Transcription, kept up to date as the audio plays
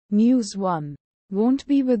News 1. Won't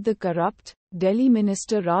be with the corrupt, Delhi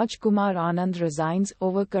Minister Raaj Kumar Anand resigns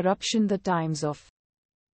over corruption. The Times of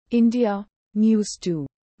India. News 2.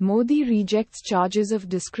 Modi rejects charges of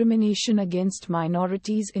discrimination against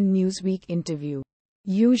minorities in Newsweek interview.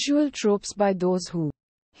 Usual tropes by those who.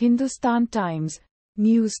 Hindustan Times.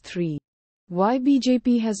 News 3. Why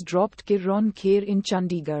BJP has dropped Kirron Kher in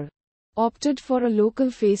Chandigarh. Opted for a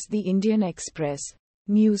local face. The Indian Express.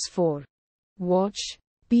 News 4. Watch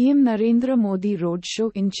PM Narendra Modi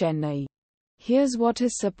roadshow in Chennai. Here's what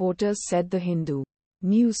his supporters said. The Hindu.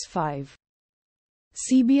 News 5.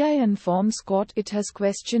 CBI informs court it has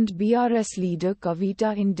questioned BRS leader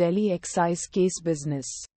Kavitha in Delhi excise case. Business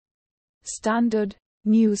Standard.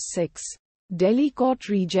 News 6. Delhi court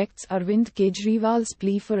rejects Arvind Kejriwal's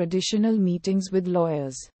plea for additional meetings with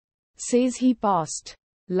lawyers. Says he passed.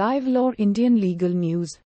 Live law. Indian legal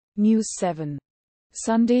news. News 7.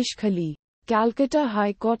 Sandeshkhali. Calcutta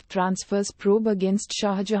High Court transfers probe against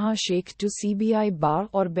Shahjahan Sheikh to CBI bar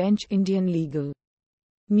or bench. Indian legal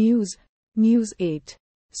news. News 8.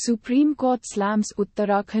 Supreme Court slams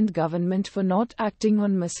Uttarakhand government for not acting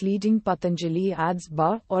on misleading. Patanjali adds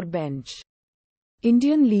bar or bench.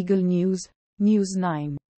 Indian legal news. News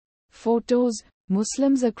 9. Photos.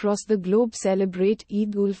 Muslims across the globe celebrate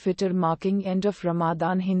Eid-ul-Fitr marking end of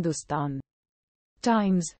Ramadan. Hindustan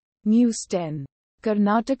Times. News 10.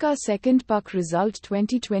 Karnataka second PUC result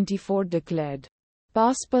 2024 declared.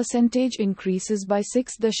 Pass percentage increases by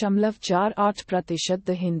 6.48%.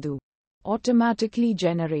 The Hindu. Automatically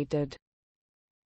generated.